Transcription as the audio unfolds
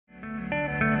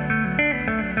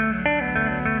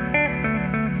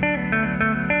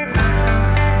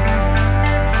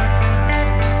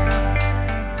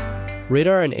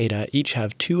Radar and ADA each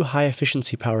have two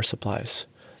high-efficiency power supplies.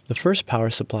 The first power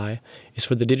supply is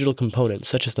for the digital components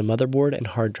such as the motherboard and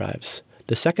hard drives.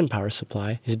 The second power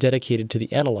supply is dedicated to the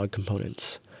analog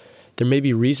components. There may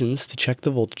be reasons to check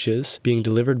the voltages being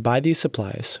delivered by these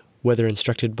supplies, whether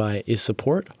instructed by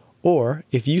is_support or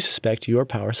if you suspect your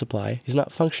power supply is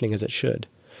not functioning as it should.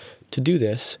 To do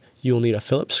this, you will need a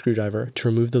Phillips screwdriver to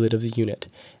remove the lid of the unit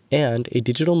and a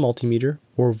digital multimeter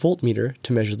or voltmeter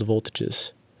to measure the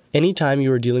voltages. Anytime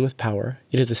you are dealing with power,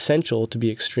 it is essential to be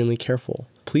extremely careful.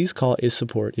 Please call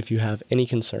is_support if you have any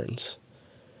concerns.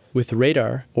 With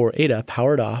radar or ADA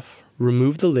powered off,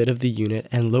 remove the lid of the unit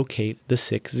and locate the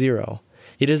 6-0.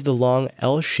 It is the long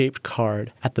L-shaped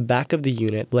card at the back of the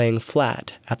unit laying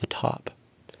flat at the top.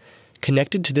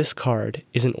 Connected to this card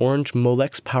is an orange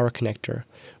Molex power connector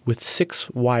with 6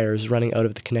 wires running out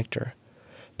of the connector.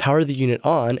 Power the unit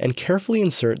on and carefully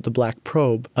insert the black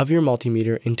probe of your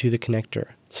multimeter into the connector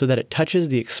so that it touches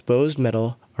the exposed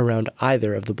metal around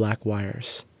either of the black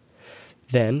wires.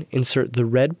 Then insert the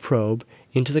red probe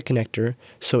into the connector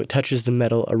so it touches the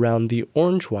metal around the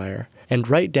orange wire and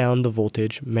write down the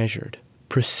voltage measured.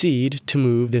 Proceed to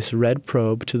move this red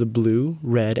probe to the blue,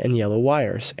 red, and yellow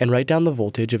wires and write down the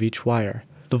voltage of each wire.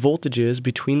 The voltages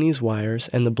between these wires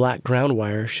and the black ground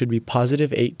wire should be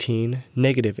positive 18,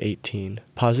 negative 18,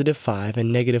 positive 5,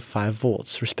 and negative 5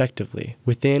 volts, respectively,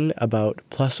 within about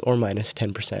plus or minus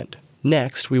 10%.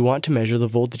 Next, we want to measure the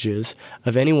voltages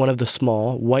of any one of the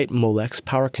small white Molex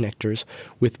power connectors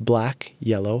with black,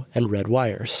 yellow, and red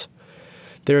wires.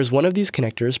 There is one of these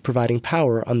connectors providing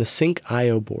power on the sync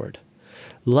I/O board.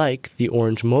 Like the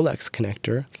orange Molex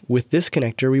connector, with this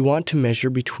connector we want to measure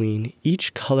between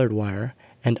each colored wire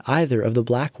and either of the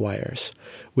black wires,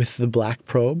 with the black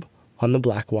probe on the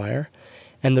black wire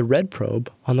and the red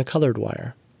probe on the colored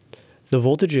wire. The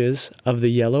voltages of the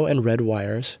yellow and red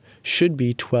wires should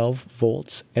be 12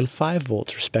 volts and 5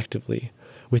 volts respectively,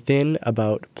 within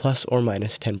about plus or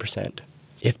minus 10%.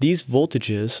 If these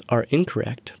voltages are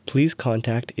incorrect, please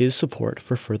contact is_support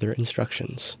for further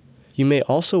instructions. You may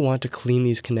also want to clean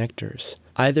these connectors,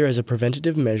 either as a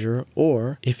preventative measure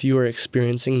or if you are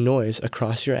experiencing noise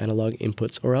across your analog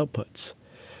inputs or outputs.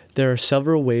 There are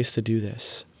several ways to do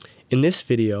this. In this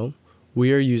video,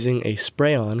 we are using a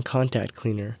spray-on contact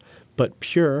cleaner, but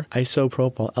pure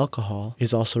isopropyl alcohol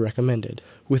is also recommended.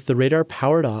 With the radar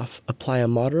powered off, apply a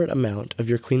moderate amount of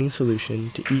your cleaning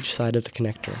solution to each side of the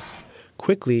connector.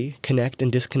 Quickly connect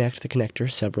and disconnect the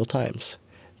connector several times.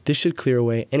 This should clear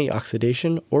away any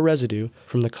oxidation or residue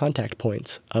from the contact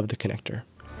points of the connector.